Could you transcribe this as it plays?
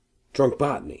Drunk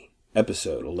Botany,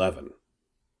 Episode 11.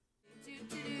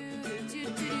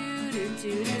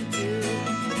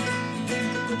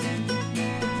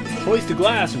 Hoist a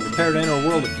glass and prepare to enter a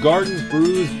world of gardens,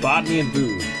 brews, botany, and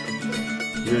booze.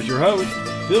 Here's your host,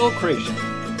 Phil Creation.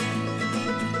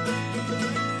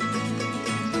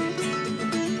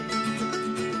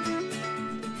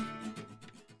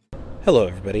 Hello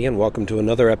everybody, and welcome to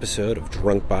another episode of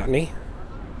Drunk Botany.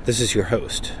 This is your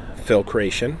host, Phil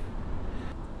Creation.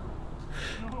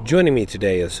 Joining me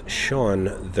today is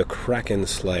Sean the Kraken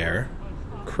Slayer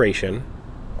Creation,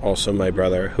 also my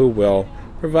brother, who will,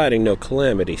 providing no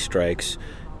calamity strikes,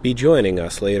 be joining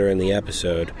us later in the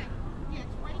episode,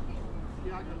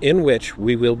 in which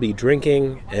we will be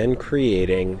drinking and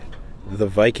creating the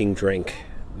Viking drink,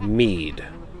 Mead,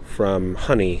 from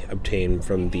honey obtained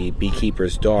from the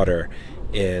beekeeper's daughter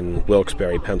in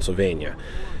Wilkes-Barre, Pennsylvania.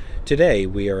 Today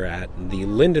we are at the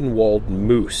Lindenwold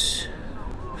Moose,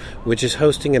 which is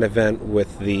hosting an event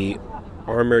with the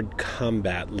Armored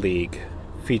Combat League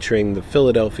featuring the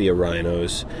Philadelphia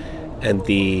Rhinos and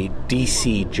the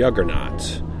DC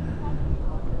Juggernauts.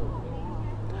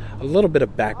 A little bit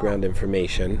of background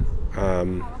information.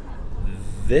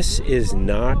 This is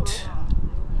not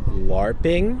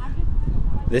LARPing.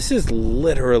 This is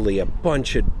literally a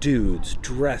bunch of dudes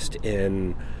dressed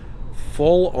in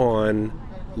full-on,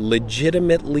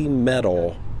 legitimately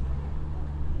metal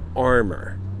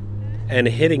armor and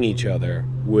hitting each other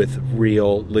with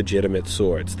real, legitimate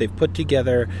swords. They've put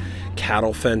together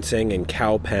cattle fencing and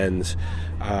cow pens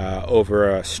over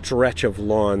a stretch of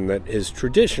lawn that is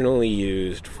traditionally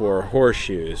used for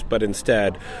horseshoes, but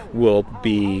instead will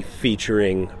be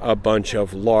featuring a bunch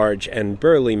of large and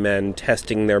burly men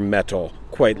testing their mettle,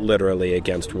 quite literally,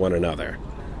 against one another.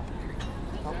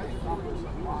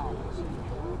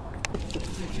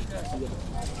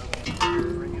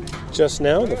 Just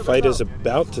now, the fight is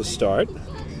about to start,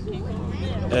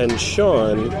 and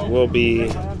Sean will be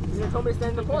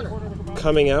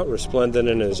coming out resplendent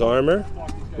in his armor,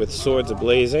 with swords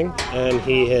ablazing, and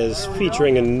he is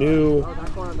featuring a new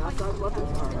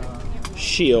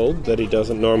shield that he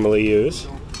doesn't normally use,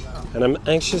 and I'm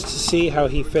anxious to see how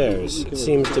he fares. It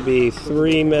seems to be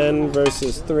 3 men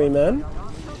versus 3 men,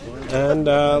 and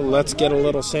let's get a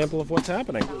little sample of what's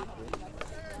happening.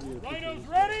 Rhinos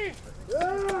ready?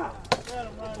 Yeah!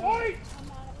 Fight!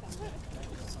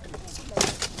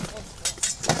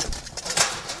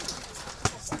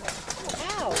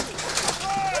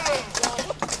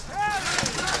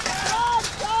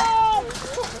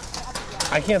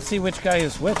 I can't see which guy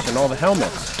is which in all the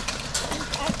helmets.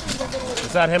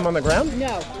 Is that him on the ground?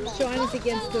 No, Sean is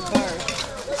against the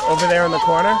bar. Over there in the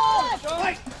corner?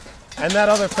 And that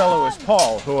other fellow is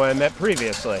Paul, who I met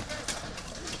previously.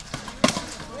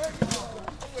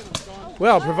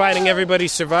 Well, providing everybody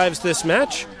survives this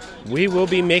match, we will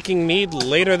be making mead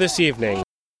later this evening.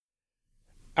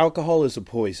 Alcohol is a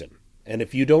poison, and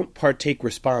if you don't partake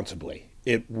responsibly,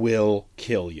 it will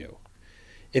kill you.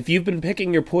 If you've been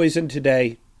picking your poison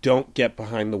today, don't get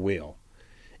behind the wheel.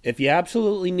 If you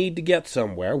absolutely need to get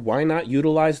somewhere, why not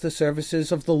utilize the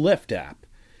services of the Lyft app?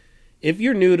 If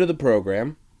you're new to the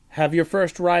program, have your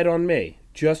first ride on me.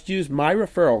 Just use my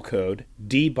referral code,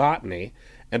 DBOTANY,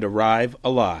 and arrive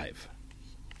alive.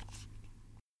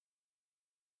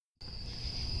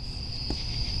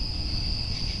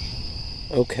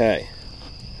 Okay.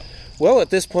 Well, at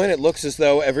this point, it looks as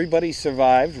though everybody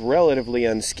survived relatively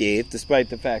unscathed, despite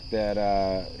the fact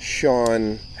that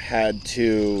Sean had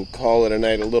to call it a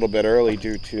night a little bit early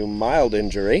due to mild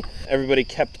injury. Everybody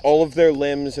kept all of their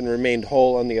limbs and remained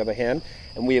whole, on the other hand.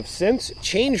 And we have since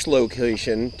changed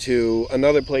location to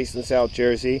another place in South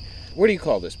Jersey. What do you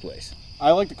call this place?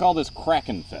 I like to call this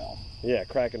Krakenfell. Yeah,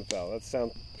 Krakenfell.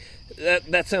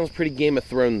 That sounds pretty Game of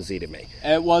Thrones-y to me.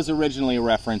 It was originally a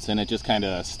reference, and it just kind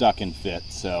of stuck and fit,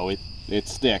 so it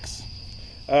sticks.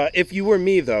 If you were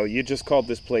me, though, you just called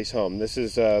this place home. This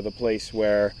is the place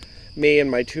where me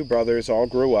and my 2 brothers all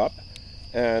grew up.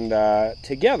 And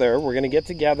together, we're going to get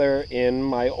together in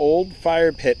my old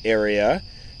fire pit area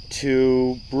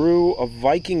to brew a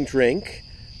Viking drink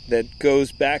that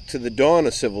goes back to the dawn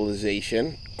of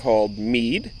civilization called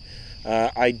Mead.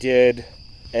 I did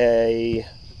a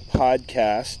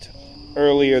podcast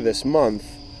earlier this month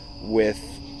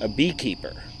with a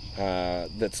beekeeper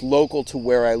that's local to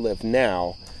where I live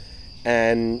now,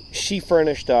 and she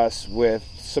furnished us with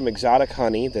some exotic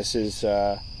honey. This is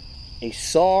a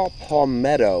saw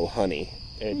palmetto honey.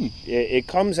 It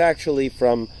comes actually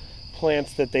from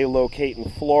plants that they locate in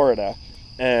Florida,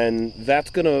 and that's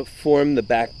going to form the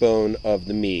backbone of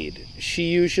the mead. She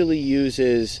usually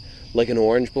uses like an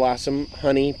orange blossom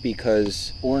honey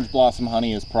because... Orange blossom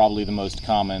honey is probably the most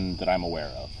common that I'm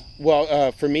aware of.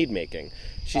 Well, for mead making.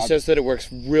 She says that it works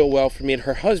real well for mead.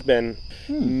 Her husband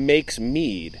makes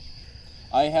mead.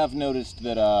 I have noticed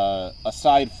that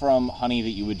aside from honey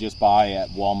that you would just buy at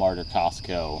Walmart or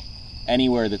Costco,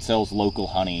 anywhere that sells local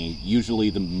honey, usually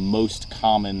the most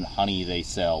common honey they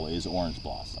sell is orange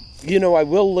blossom. You know, I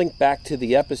will link back to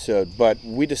the episode, but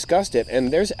we discussed it,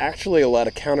 and there's actually a lot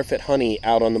of counterfeit honey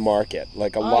out on the market.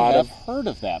 Like I have heard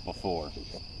of that before.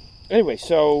 Anyway,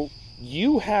 so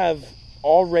you have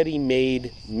already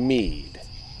made mead.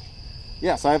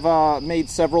 Yes, I've made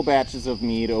several batches of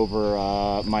mead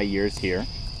over my years here.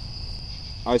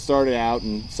 I started out,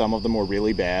 and some of them were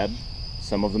really bad.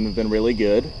 Some of them have been really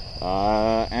good.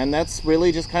 And that's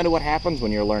really just kind of what happens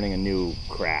when you're learning a new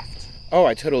craft. Oh,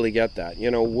 I totally get that.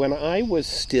 You know, when I was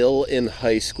still in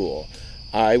high school,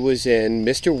 I was in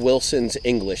Mr. Wilson's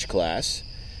English class,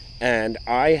 and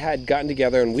I had gotten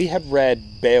together, and we had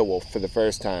read Beowulf for the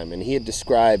first time, and he had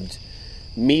described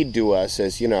mead to us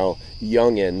as, you know,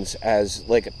 youngins, as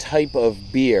like a type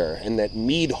of beer, and that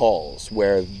mead halls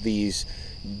where these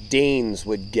Danes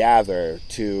would gather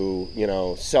to, you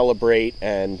know, celebrate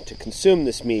and to consume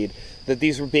this mead, that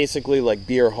these were basically like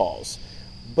beer halls.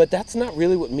 But that's not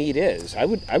really what mead is. I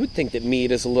would think that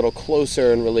mead is a little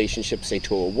closer in relationship, say,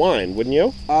 to a wine, wouldn't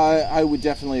you? I would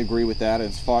definitely agree with that,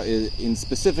 as far in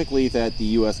specifically that the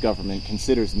U.S. government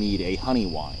considers mead a honey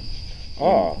wine.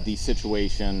 The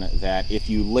situation that if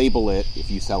you label it, if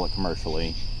you sell it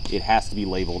commercially, it has to be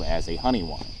labeled as a honey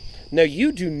wine. Now,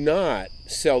 you do not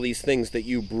sell these things that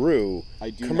you brew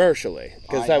commercially,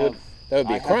 because that would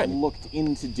be a crime. I have looked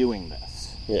into doing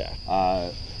this. Yeah.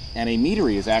 And a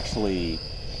meadery is actually,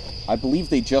 I believe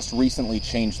they just recently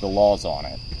changed the laws on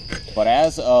it. But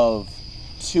as of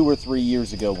 2 or 3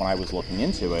 years ago when I was looking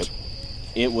into it,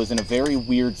 it was in a very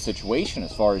weird situation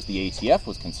as far as the ATF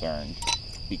was concerned,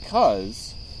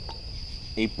 because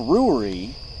a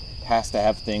brewery has to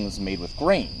have things made with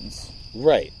grains.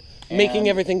 Right. Making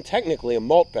everything technically a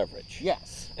malt beverage.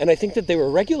 Yes. And I think that they were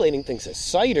regulating things as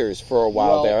ciders for a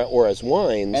while there, or as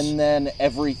wines. And then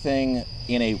everything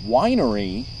in a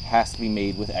winery has to be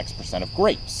made with X% of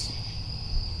grapes.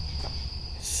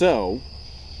 So,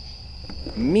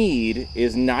 mead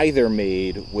is neither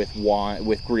made with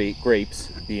grapes,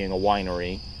 being a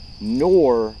winery,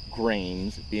 nor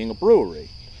grains, being a brewery.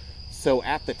 So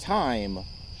at the time,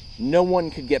 no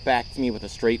one could get back to me with a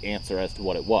straight answer as to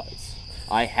what it was.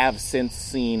 I have since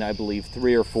seen, I believe,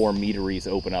 3 or 4 meaderies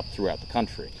open up throughout the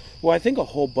country. Well, I think a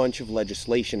whole bunch of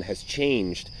legislation has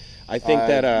changed. I think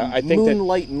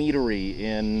Moonlight Meadery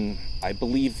in, I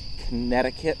believe,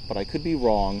 Connecticut, but I could be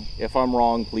wrong. If I'm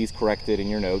wrong, please correct it in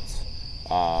your notes.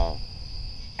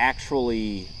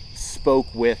 Actually spoke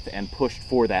with and pushed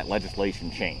for that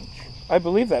legislation change. I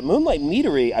believe that Moonlight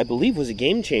Meadery, I believe, was a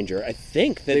game changer. I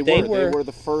think that they were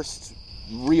the first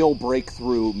real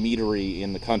breakthrough meadery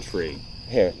in the country.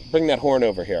 Here, bring that horn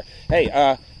over here.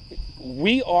 Hey,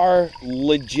 we are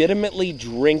legitimately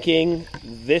drinking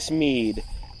this mead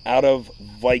out of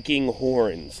Viking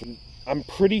horns. I'm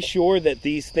pretty sure that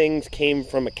these things came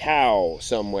from a cow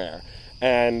somewhere,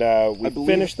 and we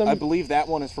finished them. I believe that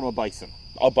one is from a bison.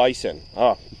 A bison.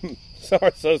 Oh,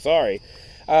 so sorry.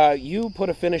 You put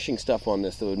a finishing stuff on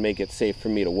this that would make it safe for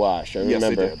me to wash. Yes,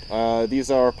 I did.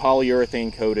 These are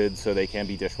polyurethane coated, so they can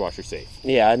be dishwasher safe.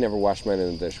 Yeah, I never washed mine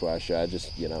in the dishwasher. I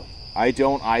just, I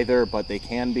don't either, but they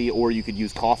can be, or you could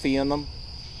use coffee in them.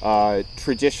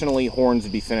 Traditionally, horns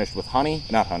would be finished with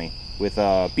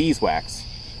with beeswax,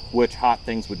 which hot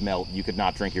things would melt. You could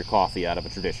not drink your coffee out of a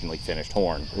traditionally finished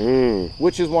horn.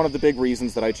 Which is one of the big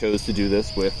reasons that I chose to do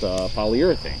this with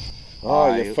polyurethane.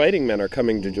 Oh, your fighting men are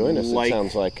coming to join us, it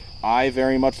sounds like. I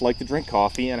very much like to drink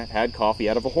coffee, and I've had coffee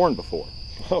out of a horn before.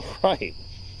 Oh, right.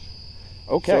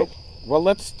 Okay. Well,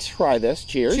 let's try this.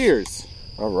 Cheers. Cheers.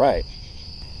 All right.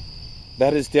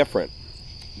 That is different.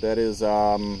 That is,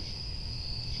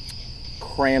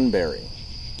 cranberry.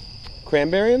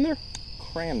 Cranberry in there?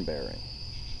 Cranberry.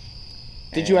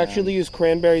 Did you actually use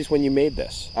cranberries when you made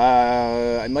this?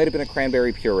 It might have been a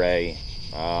cranberry puree.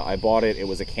 I bought it. It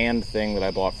was a canned thing that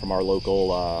I bought from our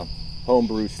local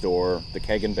homebrew store. The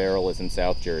Keg and Barrel is in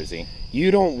South Jersey.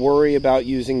 You don't worry about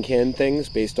using canned things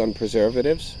based on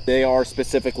preservatives? They are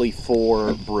specifically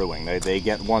for brewing. They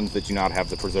get ones that do not have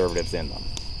the preservatives in them,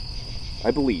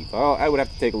 I believe. I would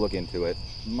have to take a look into it.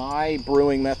 My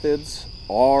brewing methods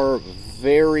are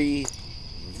very,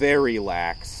 very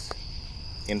lax.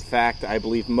 In fact, I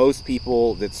believe most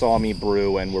people that saw me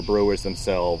brew and were brewers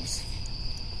themselves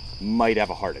might have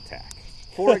a heart attack.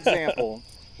 For example,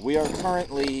 we are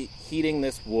currently heating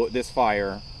this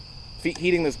fire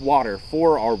heating this water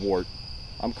for our wort.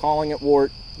 I'm calling it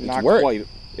wort. Not wort. quite.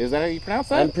 Is that how you pronounce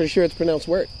that? I'm pretty sure it's pronounced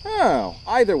wort. Oh,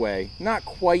 either way, not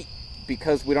quite,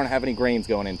 because we don't have any grains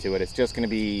going into it. It's just going to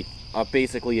be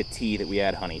basically a tea that we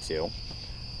add honey to.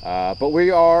 But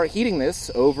we are heating this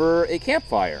over a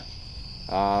campfire,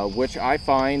 which I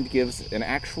find gives an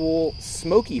actual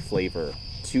smoky flavor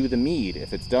to the mead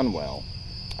if it's done well.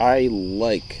 I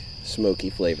like smoky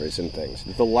flavors and things.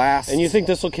 And you think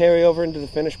this will carry over into the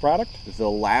finished product? The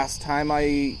last time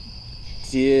I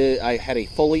had a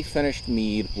fully finished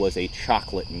mead was a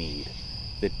chocolate mead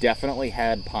that definitely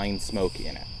had pine smoke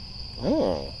in it.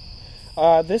 Oh.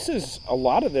 A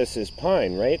lot of this is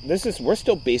pine, right? We're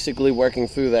still basically working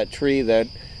through that tree that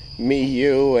me,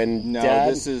 you, and Dad...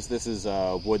 No, this is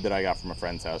wood that I got from a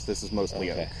friend's house. This is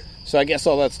mostly oak. So I guess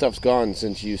all that stuff's gone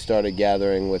since you started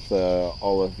gathering with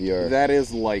all of your... That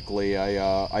is likely.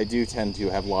 I do tend to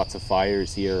have lots of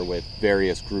fires here with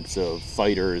various groups of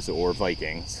fighters or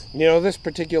Vikings. You know, this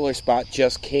particular spot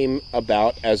just came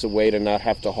about as a way to not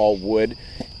have to haul wood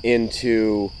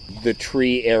into the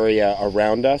tree area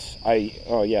around us.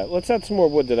 Let's add some more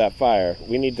wood to that fire.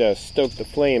 We need to stoke the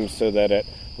flames so that it...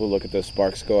 We'll look at those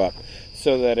sparks go up.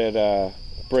 So that it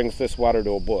brings this water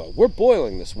to a boil. We're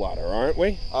boiling this water, aren't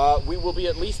we? We will be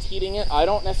at least heating it. I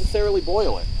don't necessarily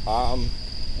boil it,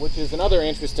 which is another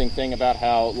interesting thing about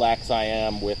how lax I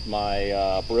am with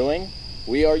my brewing.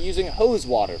 We are using hose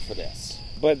water for this.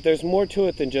 But there's more to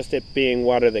it than just it being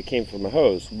water that came from a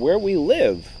hose. Where we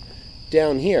live,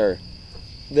 down here,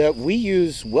 that we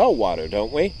use well water,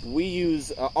 don't we? We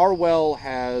use... our well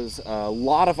has a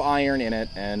lot of iron in it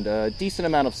and a decent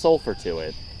amount of sulfur to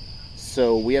it.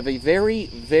 So we have a very,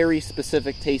 very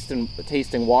specific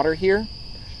tasting water here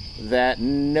that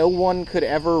no one could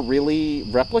ever really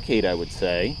replicate, I would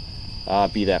say,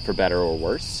 be that for better or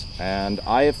worse. And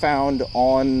I have found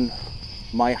on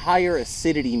my higher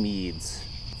acidity meads,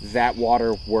 that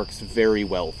water works very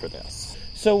well for this.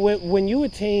 So when you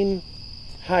attain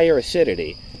higher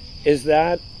acidity, is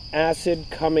that acid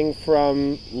coming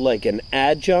from like an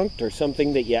adjunct or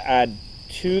something that you add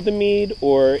to the mead,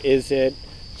 or is it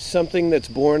something that's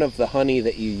born of the honey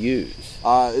that you use?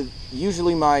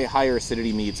 Usually my higher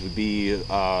acidity meads would be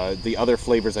the other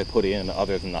flavors I put in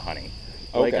other than the honey.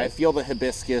 Like, I feel the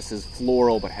hibiscus is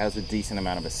floral but has a decent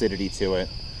amount of acidity to it.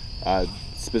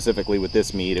 Specifically with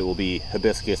this mead, it will be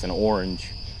hibiscus and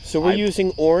orange. So we're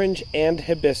using orange and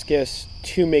hibiscus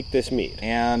to make this mead.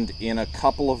 And in a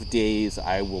couple of days,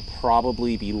 I will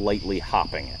probably be lightly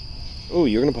hopping it. Oh,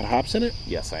 you're going to put hops in it?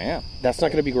 Yes, I am. That's not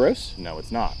going to be gross? No,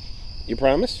 it's not. You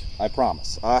promise? I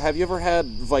promise. Have you ever had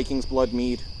Viking's Blood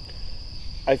mead?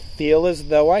 I feel as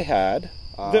though I had.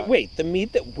 The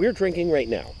mead that we're drinking right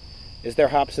now, is there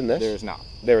hops in this? There is not.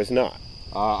 There is not.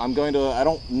 I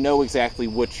don't know exactly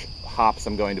which hops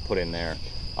I'm going to put in there.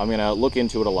 I'm going to look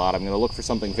into it a lot. I'm going to look for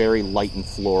something very light and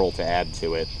floral to add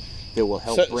to it that will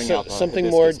help bring out the something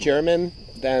more German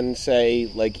than, say,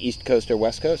 like East Coast or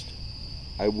West Coast?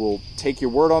 I will take your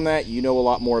word on that. You know a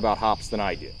lot more about hops than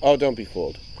I do. Oh, don't be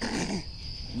fooled.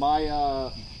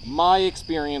 My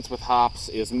experience with hops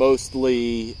is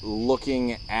mostly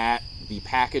looking at the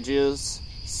packages,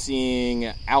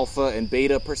 seeing alpha and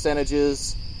beta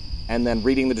percentages, and then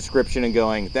reading the description and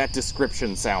going, that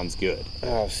description sounds good.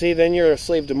 Oh, see, then you're a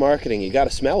slave to marketing. You got to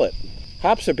smell it.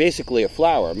 Hops are basically a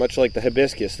flower, much like the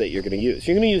hibiscus that you're going to use.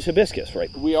 You're going to use hibiscus,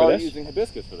 right? We are using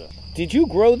hibiscus for this. Did you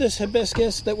grow this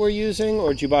hibiscus that we're using, or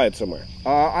did you buy it somewhere?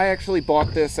 I actually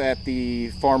bought this at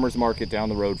the farmer's market down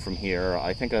the road from here.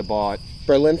 I think I bought...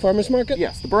 Berlin Farmer's Market?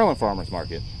 Yes, the Berlin Farmer's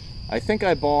Market. I think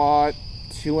I bought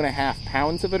 2.5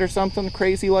 pounds of it or something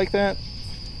crazy like that.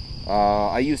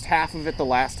 I used half of it the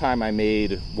last time I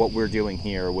made what we're doing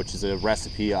here, which is a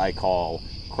recipe I call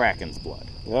Kraken's Blood.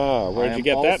 Oh, where'd you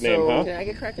get that name, huh? Can I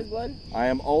get Kraken's Blood? I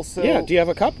am also... Yeah, do you have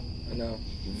a cup? No.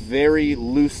 Very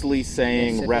loosely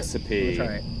saying recipe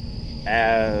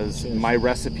as my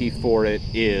recipe for it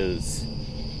is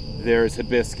there's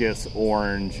hibiscus,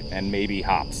 orange, and maybe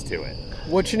hops to it.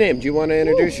 What's your name? Do you want to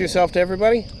introduce yourself to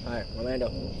everybody? Hi,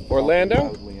 Orlando. Orlando?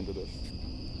 Loudly into this.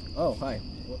 Oh, hi.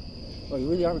 Oh, you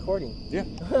really are recording? Yeah.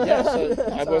 Yes,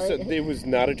 it was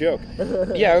not a joke.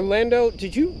 Yeah, Orlando,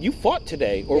 did you fought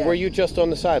today, or were you just on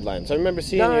the sidelines? I remember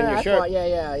seeing you in your shirt. Fought,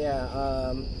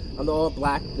 yeah. I'm the all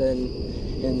black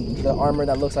in the armor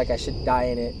that looks like I should die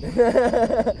in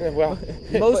it. Well,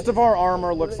 most of our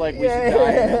armor looks like we should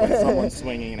die in it when someone's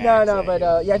swinging an axe.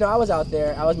 I was out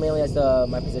there. I was mainly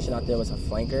my position out there was a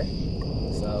flanker.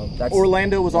 So that's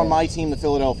Orlando was on my team, the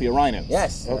Philadelphia Rhinos.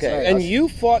 Yes. Okay. Right. And you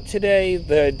fought today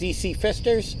the DC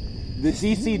Fisters? The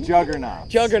DC Juggernauts.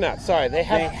 Juggernaut. Sorry, they They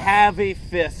have have a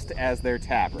fist as their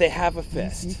tabard. they have a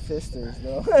DC fist. fisters,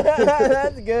 though.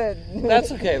 That's good.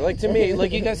 That's okay. Like to me,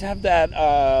 like you guys have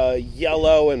that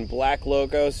yellow and black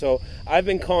logo, so I've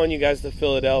been calling you guys the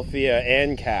Philadelphia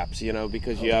ANCAPs, you know,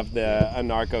 because you have the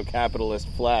anarcho-capitalist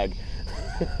flag.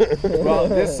 Well,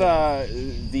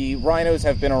 the rhinos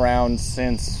have been around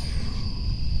since.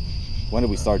 When did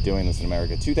we start doing this in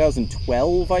America?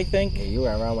 2012, I think. Yeah, you were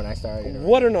around when I started.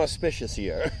 What an auspicious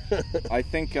year. I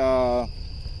think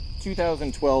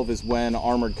 2012 is when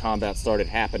armored combat started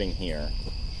happening here.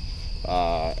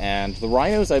 And the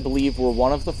Rhinos, I believe, were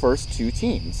one of the first 2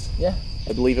 teams. Yeah.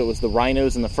 I believe it was the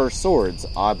Rhinos and the First Swords,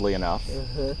 oddly enough.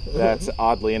 That's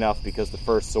oddly enough because the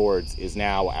First Swords is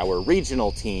now our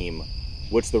regional team,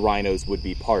 which the Rhinos would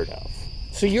be part of.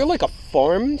 So you're like a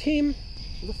farm team?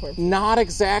 Not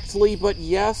exactly, but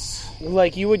yes.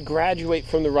 Like you would graduate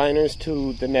from the Rhinos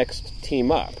to the next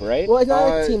team up, right? Well, it's not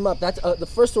like a team up. That's the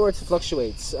First Swords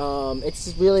fluctuates.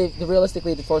 It's really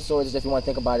realistically the First Swords, if you want to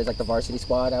think about it, is like the varsity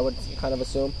squad. I would kind of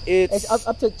assume it's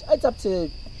up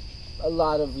to a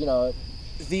lot of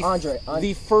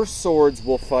the First Swords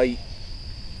will fight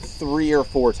 3 or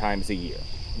 4 times a year,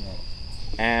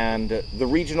 and the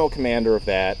regional commander of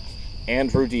that,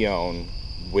 Andrew Dione,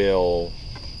 will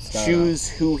choose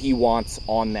who he wants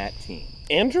on that team.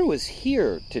 Andrew is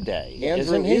here today.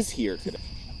 Andrew is here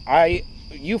today.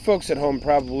 You folks at home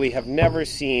probably have never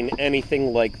seen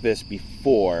anything like this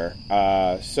before,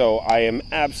 so I am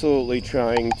absolutely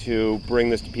trying to bring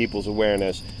this to people's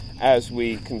awareness as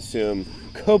we consume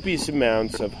copious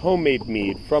amounts of homemade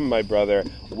mead from my brother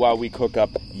while we cook up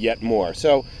yet more.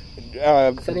 So,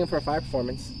 setting up for a fire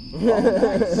performance.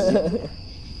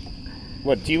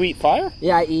 What, do you eat fire?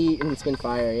 Yeah, I eat and spin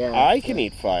fire, yeah. I can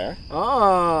eat fire.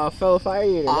 Oh, fellow fire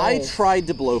eater. Nice. I tried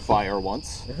to blow fire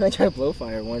once. I tried to blow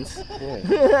fire once.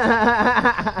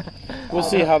 We'll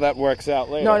see how that works out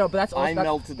later. No, but that's also... I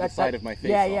melted the side of my face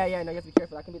off. Yeah, no, you have to be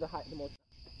careful. That can be the most...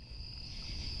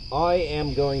 I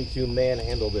am going to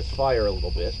manhandle this fire a little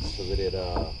bit so that it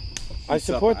I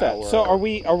support that. So are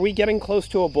we getting close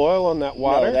to a boil on that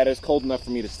water? No, that is cold enough for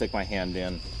me to stick my hand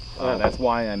in. That's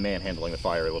why I'm manhandling the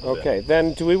fire a little bit. Okay,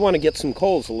 then do we want to get some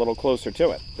coals a little closer to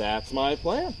it? That's my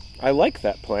plan. I like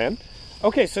that plan.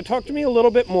 Okay, so talk to me a little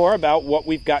bit more about what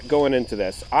we've got going into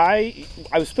this. I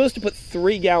was supposed to put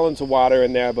 3 gallons of water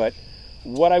in there, but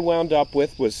what I wound up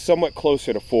with was somewhat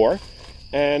closer to 4.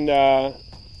 And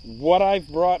what I've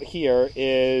brought here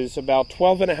is about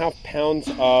 12.5 pounds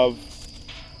of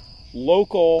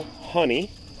local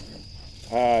honey.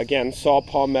 Again, saw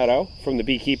palmetto from the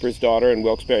Beekeeper's Daughter in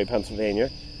Wilkes-Barre, Pennsylvania.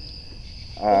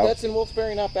 That's in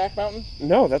Wilkes-Barre, not Back Mountain?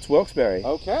 No, that's Wilkes-Barre.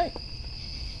 Okay.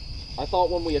 I thought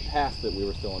when we had passed it, we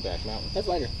were still in Back Mountain. That's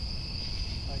lighter.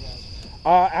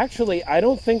 Actually, I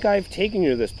don't think I've taken you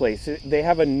to this place. They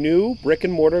have a new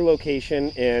brick-and-mortar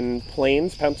location in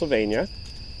Plains, Pennsylvania,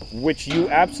 which you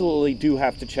absolutely do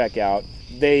have to check out.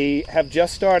 They have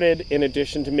just started, in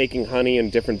addition to making honey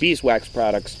and different beeswax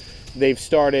products, they've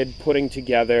started putting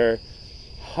together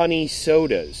honey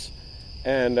sodas.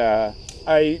 And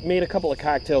I made a couple of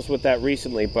cocktails with that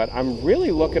recently, but I'm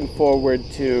really looking forward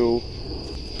to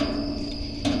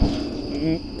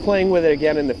playing with it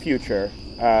again in the future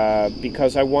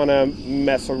because I want to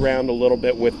mess around a little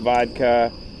bit with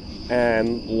vodka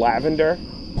and lavender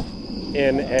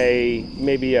in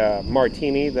maybe a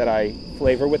martini that I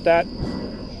flavor with that.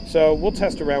 So we'll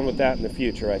test around with that in the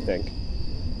future, I think.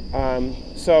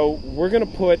 So we're going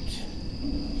to put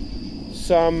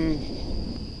some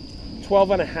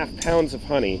 12.5 pounds of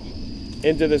honey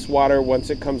into this water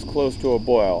once it comes close to a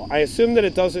boil. I assume that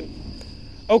it doesn't...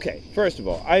 Okay, first of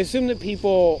all, I assume that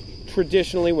people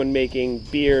traditionally when making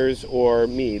beers or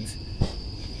meads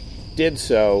did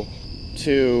so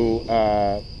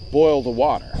to boil the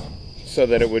water so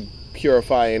that it would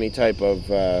purify any type of...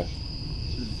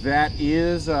 That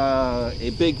is a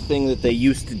big thing that they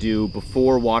used to do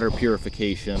before water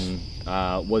purification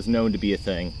was known to be a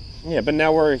thing. Yeah, but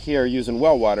now we're here using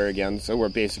well water again, so we're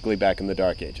basically back in the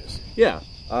Dark Ages. Yeah,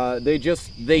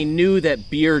 they knew that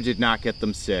beer did not get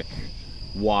them sick,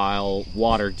 while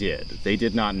water did. They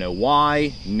did not know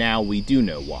why. Now we do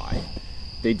know why.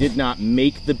 They did not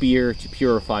make the beer to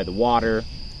purify the water.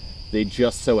 They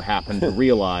just so happened to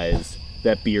realize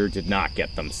that beer did not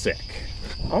get them sick.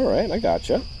 All right, I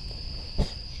gotcha.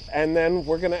 And then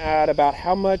we're going to add about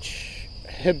how much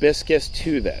hibiscus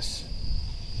to this?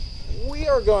 We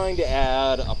are going to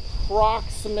add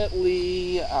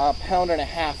approximately 1.5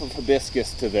 pounds of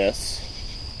hibiscus to this.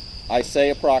 I say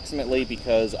approximately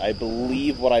because I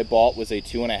believe what I bought was a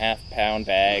 2.5 pound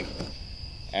bag,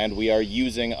 and we are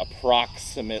using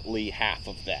approximately half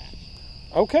of that.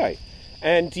 Okay.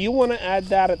 And do you want to add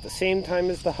that at the same time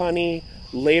as the honey,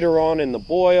 later on in the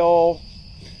boil?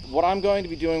 What I'm going to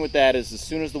be doing with that is as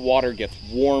soon as the water gets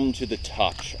warm to the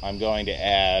touch, I'm going to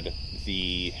add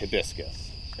the hibiscus.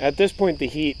 At this point, the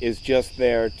heat is just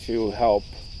there to help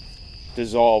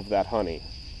dissolve that honey.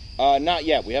 Not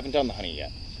yet. We haven't done the honey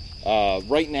yet.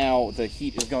 Right now, the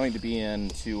heat is going to be in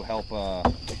to help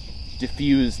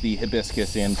diffuse the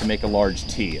hibiscus in to make a large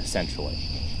tea, essentially.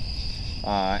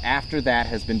 After that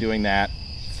has been doing that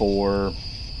for,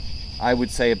 I would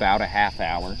say, about a half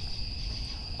hour,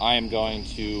 I am going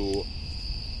to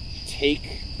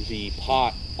take the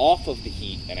pot off of the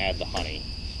heat and add the honey.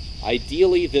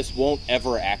 Ideally, this won't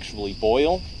ever actually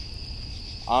boil.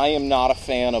 I am not a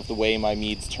fan of the way my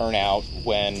meads turn out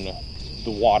when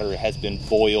the water has been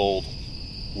boiled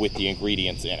with the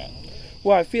ingredients in it.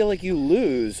 Well, I feel like you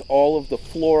lose all of the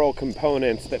floral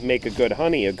components that make a good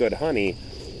honey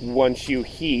once you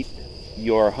heat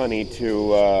your honey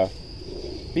to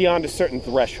beyond a certain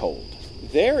threshold.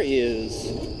 There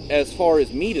is, as far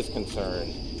as mead is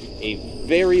concerned, a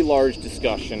very large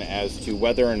discussion as to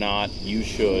whether or not you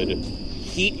should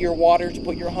heat your water to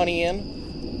put your honey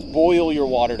in, boil your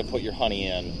water to put your honey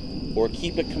in, or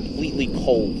keep it completely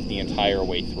cold the entire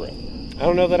way through. I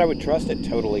don't know that I would trust it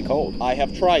totally cold. I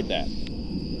have tried that.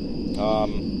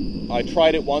 I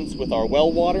tried it once with our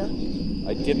well water.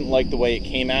 I didn't like the way it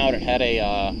came out. It had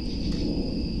a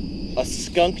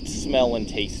skunked smell and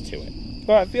taste to it.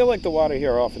 Well, I feel like the water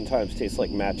here oftentimes tastes like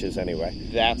matches anyway.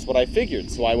 That's what I figured.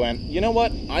 So I went, you know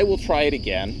what? I will try it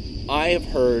again. I have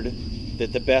heard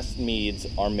that the best meads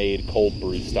are made cold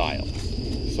brew style.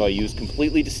 So I used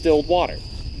completely distilled water.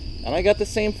 And I got the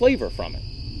same flavor from it.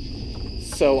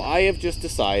 So I have just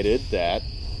decided that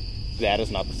that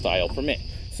is not the style for me.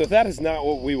 So that is not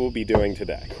what we will be doing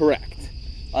today. Correct.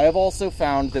 I have also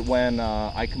found that when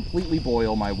I completely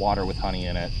boil my water with honey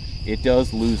in it, it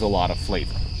does lose a lot of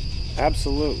flavor.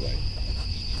 Absolutely.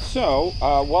 So,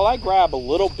 while I grab a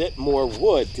little bit more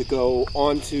wood to go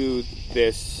onto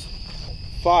this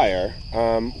fire,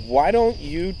 why don't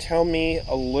you tell me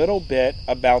a little bit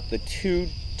about the two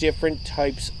different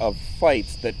types of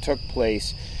fights that took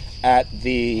place at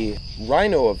the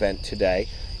Rhino event today?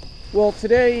 Well,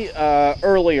 today,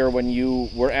 earlier when you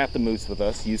were at the Moose with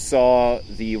us, you saw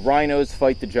the Rhinos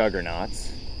fight the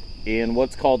Juggernauts in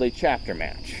what's called a chapter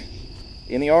match.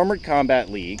 In the Armored Combat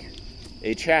League,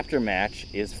 a chapter match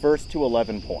is first to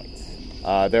 11 points.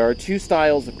 There are two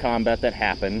styles of combat that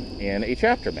happen in a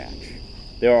chapter match.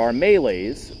 There are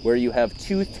melees, where you have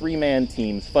two 3-man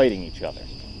teams fighting each other.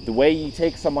 The way you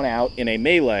take someone out in a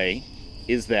melee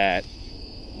is that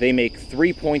they make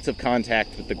 3 points of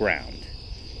contact with the ground.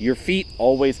 Your feet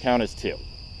always count as 2.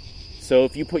 So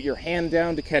if you put your hand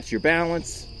down to catch your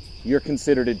balance, you're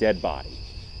considered a dead body.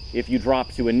 If you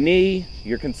drop to a knee,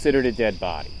 you're considered a dead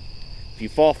body. If you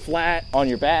fall flat on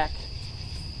your back,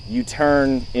 you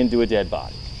turn into a dead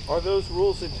body. Are those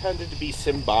rules intended to be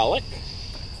symbolic?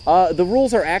 The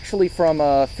rules are actually from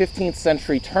 15th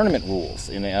century tournament rules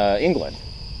in England.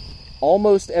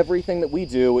 Almost everything that we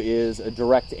do is a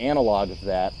direct analog of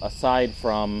that, aside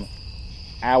from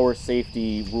our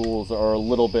safety rules are a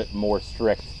little bit more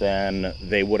strict than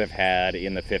they would have had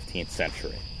in the 15th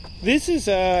century. This is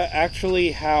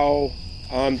actually how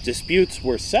disputes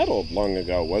were settled long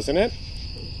ago, wasn't it?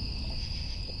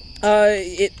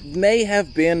 It may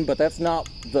have been, but that's not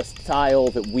the style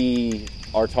that we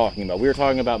are talking about. We were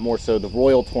talking about more so the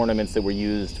royal tournaments that were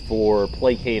used for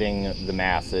placating the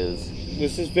masses.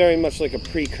 This is very much like a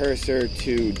precursor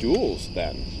to duels,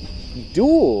 then.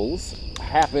 Duels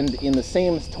happened in the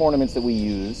same tournaments that we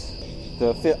use.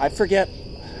 I forget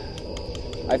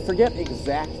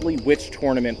exactly which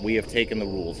tournament we have taken the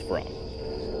rules from,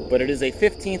 but it is a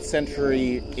 15th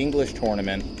century English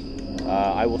tournament.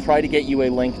 I will try to get you a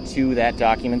link to that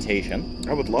documentation.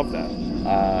 I would love that.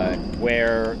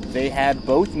 Where they had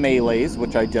both melees,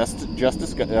 which I just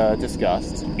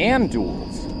discussed, and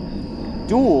duels.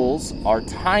 Duels are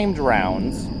timed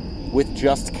rounds with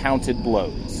just counted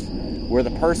blows, where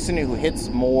the person who hits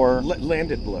more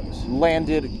landed blows.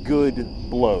 Landed good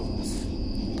blows.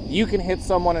 You can hit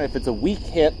someone, and if it's a weak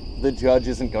hit, the judge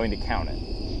isn't going to count it.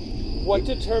 What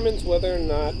determines whether or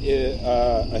not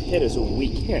a hit is a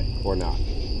weak hit or not?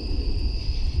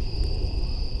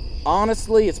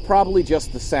 Honestly, it's probably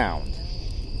just the sound,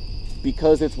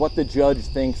 because it's what the judge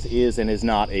thinks is and is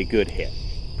not a good hit.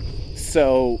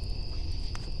 So,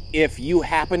 if you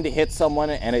happen to hit someone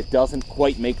and it doesn't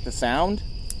quite make the sound,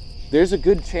 there's a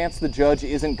good chance the judge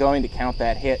isn't going to count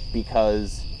that hit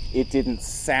because it didn't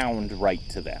sound right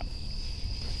to them.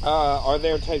 Are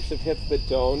there types of hits that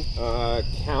don't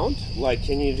count? Like,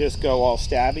 can you just go all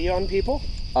stabby on people?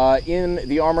 In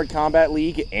the Armored Combat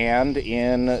League and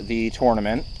in the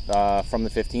tournament from the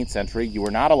 15th century, you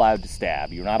were not allowed to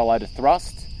stab. You were not allowed to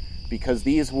thrust, because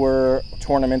these were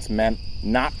tournaments meant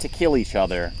not to kill each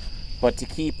other, but to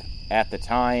keep, at the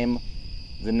time,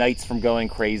 the knights from going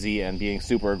crazy and being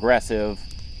super aggressive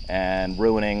and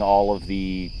ruining all of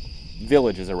the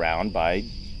villages around by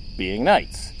being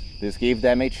knights. This gave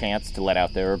them a chance to let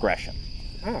out their aggression.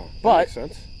 Oh, that makes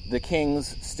sense. The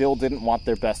kings still didn't want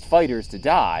their best fighters to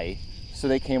die, so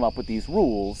they came up with these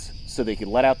rules so they could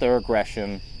let out their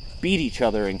aggression, beat each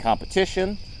other in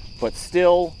competition, but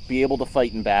still be able to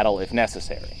fight in battle if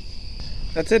necessary.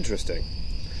 That's interesting.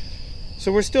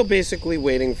 So we're still basically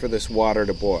waiting for this water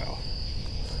to boil.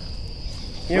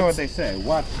 You know what they say,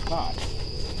 watch the pot.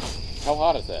 How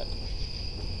hot is that?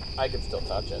 I can still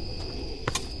touch it.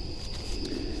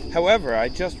 However, I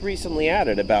just recently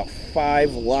added about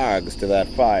 5 logs to that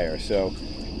fire, so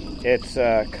it's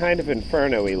kind of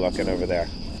inferno-y looking over there.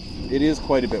 It is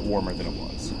quite a bit warmer than it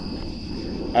was.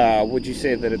 Would you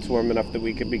say that it's warm enough that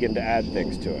we could begin to add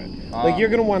things to it? Like, you're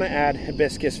going to want to add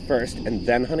hibiscus first and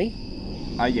then honey?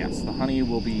 Yes, the honey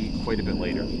will be quite a bit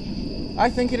later. I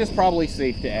think it is probably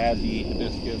safe to add the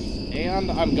hibiscus,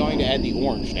 and I'm going to add the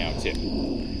orange now, too.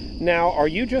 Now, are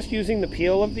you just using the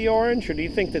peel of the orange, or do you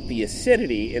think that the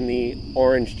acidity in the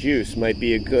orange juice might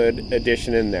be a good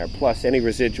addition in there, plus any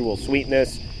residual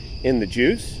sweetness in the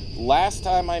juice? Last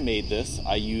time I made this,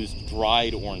 I used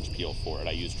dried orange peel for it.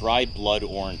 I used dried blood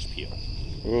orange peel.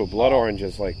 Ooh, blood orange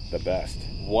is like the best.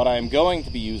 What I'm going to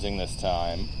be using this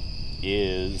time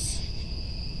is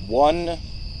 1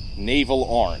 navel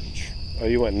orange. Oh,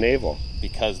 you went navel.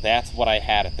 Because that's what I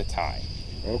had at the time.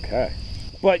 Okay.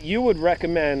 But you would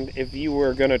recommend, if you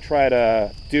were going to try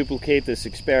to duplicate this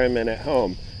experiment at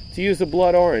home, to use a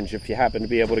blood orange if you happen to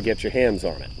be able to get your hands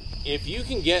on it. If you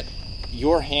can get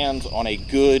your hands on a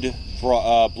good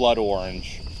blood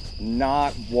orange,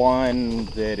 not one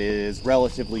that is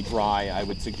relatively dry, I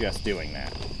would suggest doing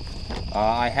that.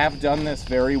 I have done this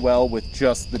very well with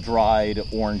just the dried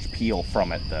orange peel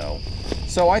from it, though.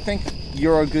 So I think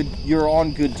you're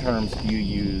on good terms if you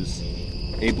use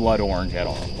a blood orange at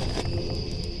all.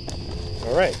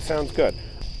 All right, sounds good.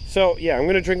 So, yeah, I'm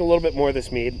going to drink a little bit more of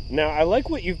this mead. Now, I like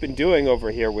what you've been doing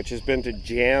over here, which has been to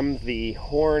jam the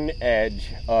horn edge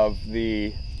of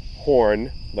the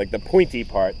horn, like the pointy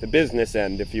part, the business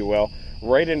end, if you will,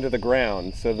 right into the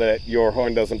ground so that your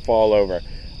horn doesn't fall over.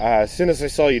 As soon as I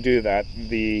saw you do that,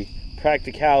 the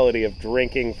practicality of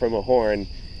drinking from a horn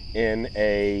in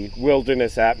a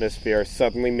wilderness atmosphere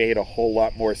suddenly made a whole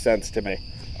lot more sense to me.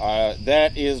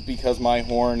 That is because my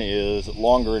horn is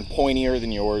longer and pointier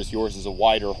than yours. Yours is a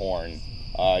wider horn.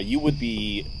 You would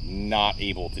be not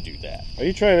able to do that. Are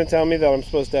you trying to tell me that I'm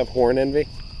supposed to have horn envy?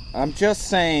 I'm just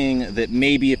saying that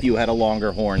maybe if you had a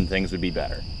longer horn, things would be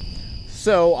better.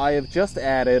 So I have just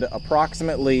added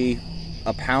approximately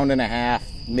 1.5 pounds,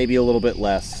 maybe a little bit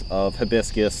less, of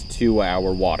hibiscus to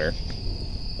our water.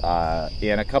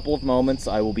 In a couple of moments,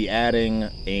 I will be adding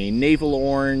a navel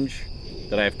orange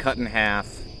that I have cut in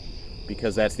half,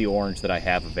 because that's the orange that I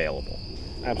have available.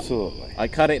 Absolutely. I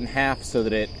cut it in half so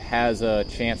that it has a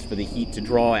chance for the heat to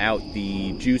draw out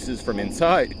the juices from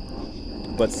inside,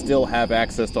 but still have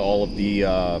access to all of the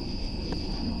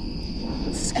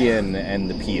skin and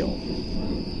the peel.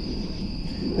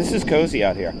 This is cozy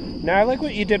out here. Now, I like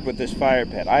what you did with this fire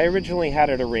pit. I originally had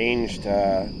it arranged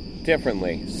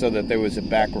differently so that there was a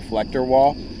back reflector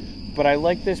wall. But I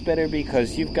like this better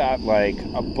because you've got, like,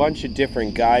 a bunch of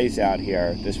different guys out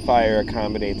here. This fire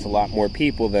accommodates a lot more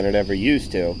people than it ever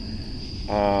used to.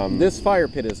 This fire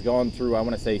pit has gone through, I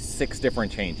want to say, 6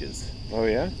 different changes. Oh,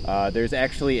 yeah? There's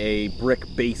actually a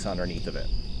brick base underneath of it.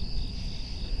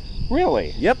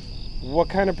 Really? Yep. What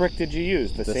kind of brick did you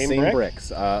use? The same brick? Bricks.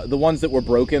 The ones that were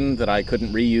broken that I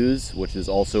couldn't reuse, which is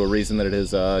also a reason that it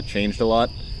has changed a lot.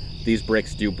 These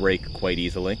bricks do break quite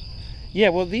easily. Yeah,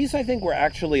 well, these I think were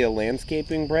actually a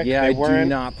landscaping brick. Yeah, I do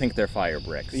not think they're fire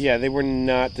bricks. Yeah, they were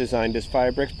not designed as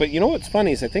fire bricks. But you know what's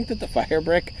funny is I think that the fire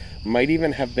brick might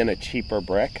even have been a cheaper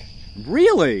brick.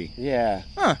 Really? Yeah.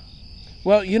 Huh.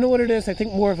 Well, you know what it is? I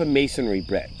think more of a masonry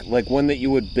brick. Like one that you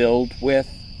would build with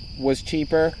was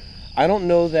cheaper. I don't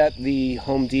know that the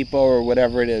Home Depot or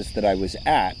whatever it is that I was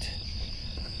at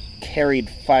carried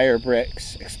fire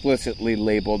bricks explicitly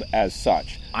labeled as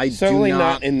such. Certainly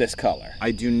not in this color.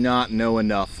 I do not know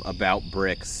enough about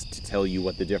bricks to tell you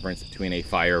what the difference between a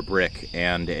fire brick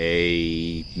and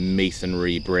a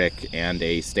masonry brick and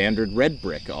a standard red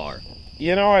brick are.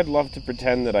 I'd love to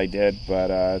pretend that I did, but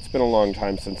it's been a long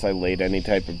time since I laid any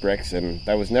type of bricks, and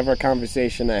that was never a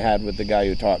conversation I had with the guy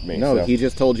who taught me. No, so. he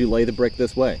just told you lay the brick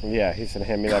this way. Yeah, he said,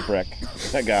 hand me that brick.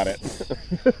 I got it.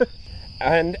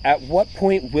 And at what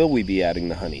point will we be adding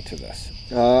the honey to this?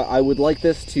 I would like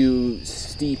this to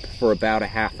steep for about a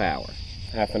half hour.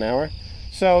 Half an hour?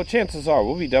 So chances are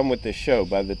we'll be done with this show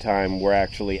by the time we're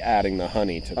actually adding the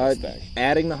honey to this thing.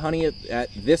 Adding the honey at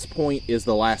this point is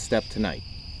the last step tonight.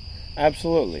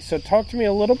 Absolutely. So talk to me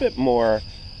a little bit more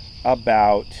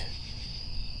about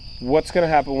what's going to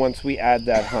happen once we add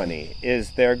that honey.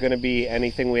 Is there going to be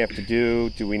anything we have to do?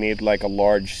 Do we need like a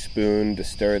large spoon to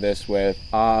stir this with?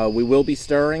 We will be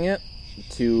stirring it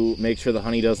to make sure the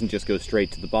honey doesn't just go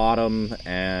straight to the bottom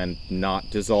and not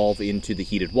dissolve into the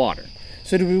heated water.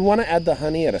 So do we want to add the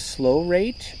honey at a slow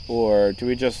rate, or do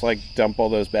we just like dump all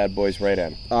those bad boys right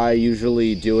in? I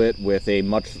usually do it with a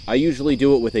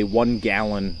 1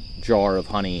 gallon jar of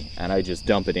honey, and I just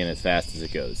dump it in as fast as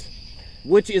it goes.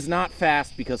 Which is not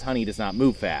fast because honey does not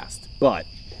move fast, but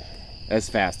as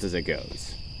fast as it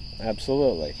goes.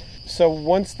 Absolutely. So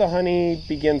once the honey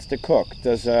begins to cook,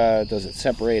 does it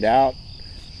separate out?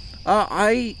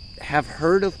 I have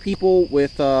heard of people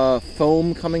with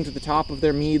foam coming to the top of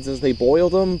their meads as they boil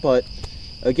them, but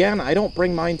again, I don't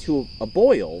bring mine to a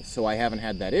boil, so I haven't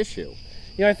had that issue.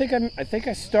 I think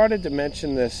I started to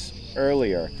mention this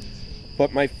earlier,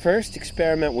 but my first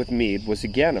experiment with mead was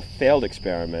again a failed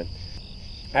experiment.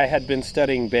 I had been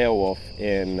studying Beowulf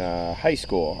in high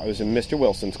school. I was in Mr.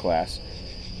 Wilson's class,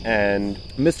 and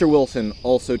Mr. Wilson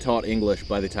also taught English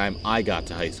by the time I got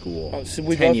to high school. Oh, so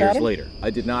we 10 both years had him? later. I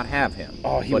did not have him.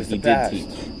 Oh, he but was the he best. did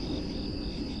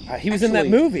teach. He was in that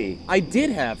movie. I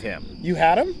did have him. You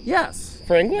had him? Yes.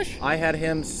 For English? I had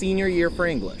him senior year for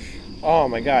English. Oh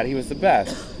my God, he was the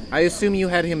best. I assume you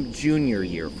had him junior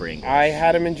year for English. I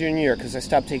had him in junior year because I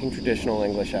stopped taking traditional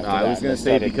English after that. I was going to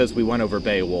say because we went over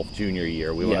Beowulf junior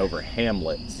year. We went Yeah. over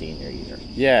Hamlet senior year.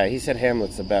 Yeah, he said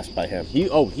Hamlet's the best by him. He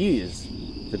is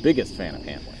the biggest fan of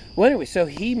Hamlet. Well, anyway, so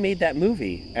he made that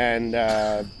movie, and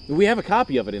We have a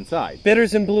copy of it inside.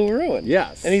 Bitters in Blue Ruin.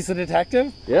 Yes. And he's the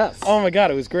detective? Yes. Oh my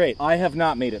God, it was great. I have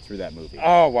not made it through that movie.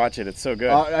 Oh, watch it. It's so good.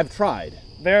 I've tried.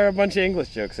 There are a bunch of English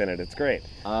jokes in it. It's great.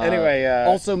 Anyway.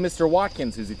 Also, Mr.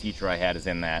 Watkins, who's a teacher I had, is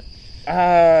in that.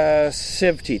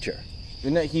 Civ teacher.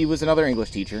 He was another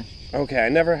English teacher. Okay, I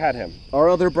never had him. Our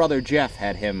other brother, Jeff,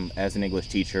 had him as an English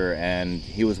teacher, and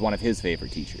he was one of his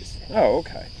favorite teachers. Oh,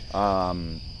 okay.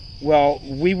 Well,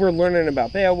 we were learning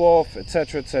about Beowulf,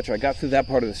 etc., etc. I got through that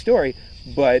part of the story,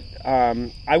 but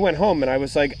I went home and I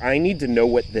was like, I need to know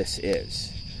what this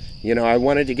is. I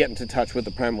wanted to get into touch with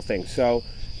the primal thing. So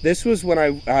this was when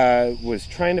I was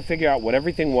trying to figure out what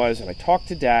everything was, and I talked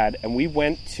to Dad, and we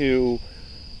went to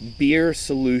Beer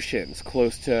Solutions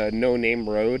close to No Name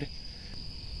Road.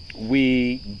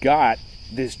 We got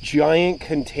this giant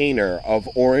container of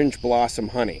orange blossom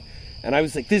honey. And I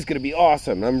was like, this is going to be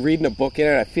awesome. I'm reading a book in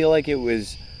it. I feel like it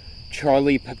was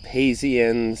Charlie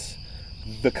Papazian's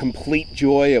The Complete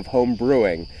Joy of Home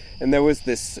Brewing. And there was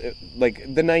this, like,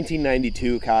 the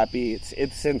 1992 copy.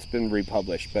 It's since been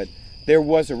republished. But there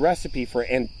was a recipe for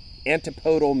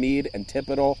antipodal mead,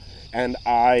 antipodal. And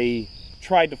I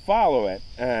tried to follow it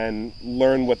and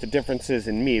learn what the difference is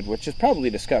in mead, which is probably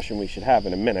a discussion we should have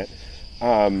in a minute.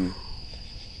 And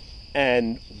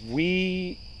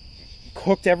we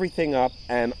cooked everything up,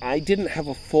 and I didn't have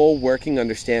a full working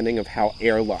understanding of how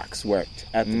airlocks worked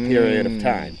at the period of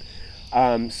time.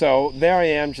 So there I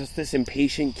am, just this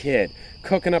impatient kid,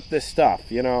 cooking up this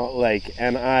stuff,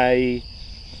 and I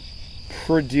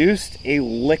produced a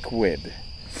liquid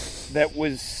that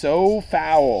was so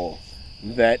foul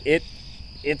that it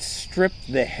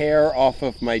stripped the hair off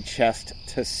of my chest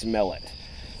to smell it.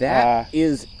 That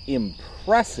is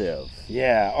impressive.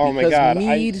 Yeah, oh my because God.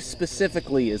 Mead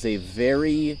specifically is a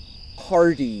very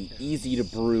hearty, easy to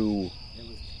brew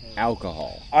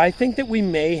alcohol. I think that we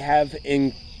may have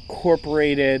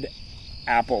incorporated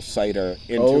apple cider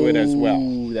into it as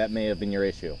well. That may have been your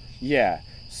issue. Yeah,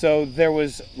 so there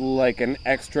was like an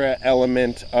extra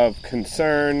element of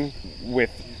concern with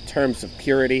terms of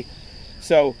purity.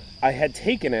 So I had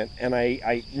taken it, and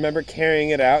I remember carrying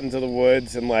it out into the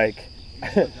woods, and like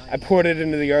I poured it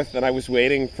into the earth, and I was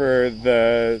waiting for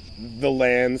the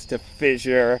lands to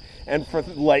fissure and for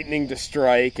lightning to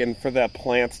strike and for the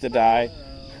plants to die.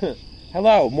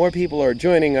 Hello, more people are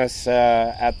joining us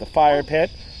at the fire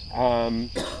pit.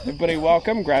 Everybody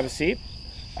welcome, grab a seat.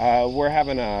 We're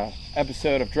having an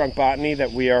episode of Drunk Botany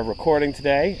that we are recording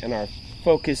today, and our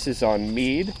focus is on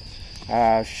mead.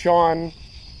 Sean,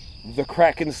 the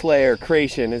Kraken Slayer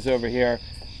Creation, is over here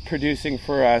producing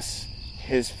for us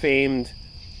his famed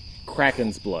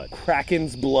Kraken's blood.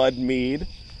 Kraken's blood mead.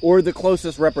 Or the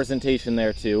closest representation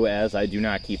thereto, as I do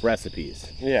not keep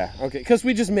recipes. Yeah, okay. Because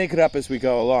we just make it up as we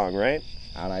go along, right?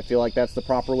 And I feel like that's the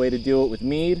proper way to do it with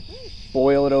mead.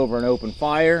 Boil it over an open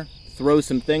fire. Throw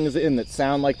some things in that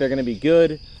sound like they're going to be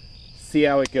good. See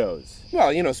how it goes.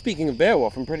 Well, you know, speaking of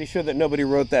Beowulf, I'm pretty sure that nobody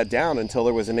wrote that down until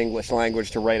there was an English language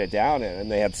to write it down in.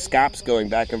 And they had scops going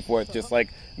back and forth, just like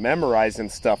memorizing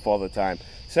stuff all the time.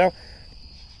 So,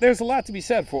 there's a lot to be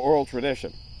said for oral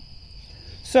tradition.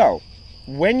 So,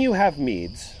 when you have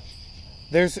meads,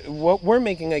 there's what we're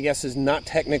making, I guess, is not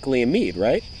technically a mead,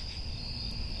 right?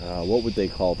 What would they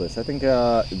call this? I think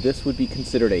this would be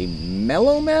considered a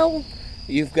mellomel?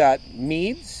 You've got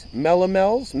meads,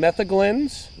 mellomels,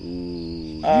 methaglins,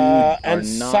 You and are not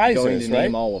sizers, going to right?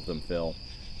 name all of them, Phil.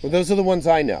 Well, those are the ones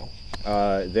I know.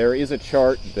 There is a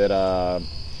chart that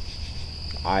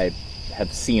I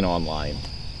have seen online.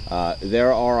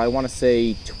 There are, I want to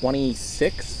say,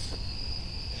 26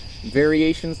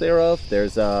 variations thereof.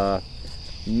 There's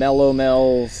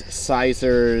mellomels,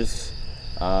 sizers,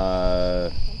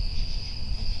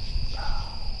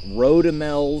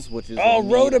 rhodamels, which is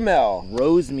rhodamel.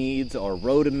 Rose meads or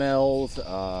rhodamels.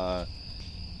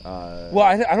 Well,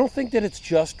 I don't think that it's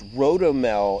just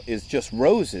rhodamel is just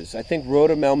roses. I think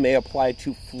rhodamel may apply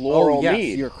to floral yes,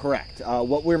 mead. you're correct.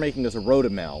 What we're making is a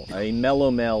rhodamel. A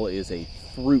mellomel is a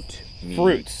fruit mead.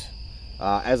 Fruits.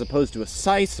 As opposed to a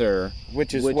cicer,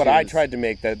 Which is what I tried to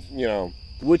make that,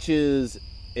 which is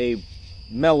a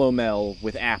mellomel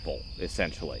with apple,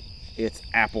 essentially. It's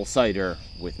apple cider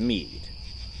with mead.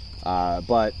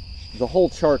 But the whole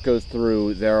chart goes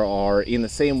through, there are, in the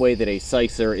same way that a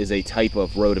cicer is a type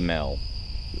of rhodamel,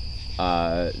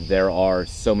 there are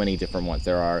so many different ones.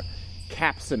 There are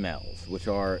capsimels, which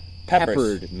are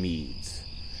peppered meads.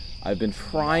 I've been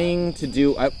trying to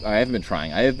do, I haven't been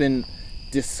trying, I have been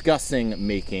discussing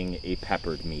making a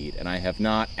peppered mead, and I have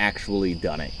not actually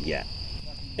done it yet.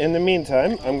 In the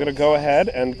meantime, I'm going to go ahead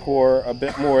and pour a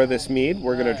bit more of this mead.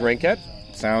 We're going to drink it.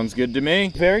 Sounds good to me.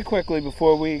 Very quickly,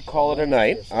 before we call it a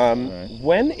night,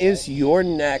 when is your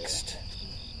next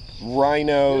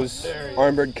Rhinos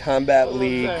Armored Combat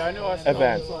League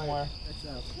event?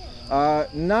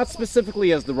 Not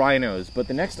specifically as the Rhinos, but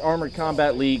the next Armored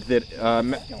Combat League that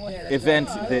event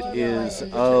that is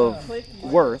of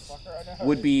worth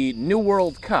would be New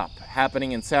World Cup,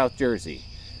 happening in South Jersey.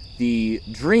 The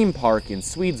Dream Park in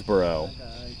Swedesboro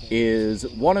is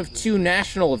one of two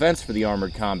national events for the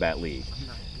Armored Combat League.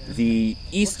 The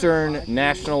Eastern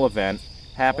National event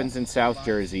happens in South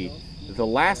Jersey the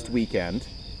last weekend,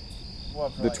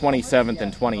 the 27th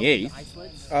and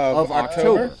 28th of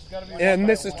October. And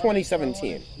this is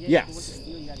 2017. Yes.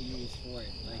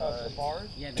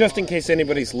 Just in case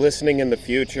anybody's listening in the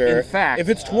future. In fact, if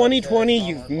it's 2020,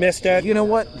 you've missed it. You know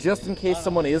what? Just in case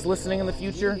someone is listening in the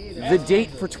future, the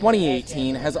date for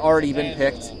 2018 has already been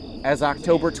picked as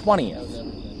October 20th.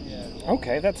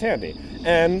 Okay, that's handy.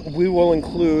 And we will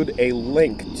include a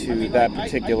link to that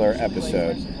particular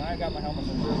episode.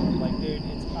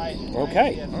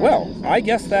 Okay, well, I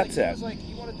guess that's it.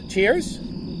 Cheers?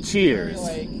 Cheers.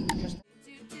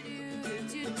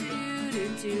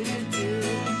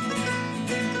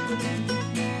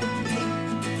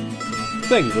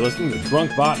 Thank you for listening to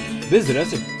Drunk Botany. Visit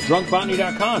us at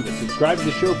drunkbotany.com to subscribe to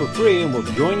the show for free, and we'll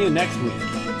join you next week.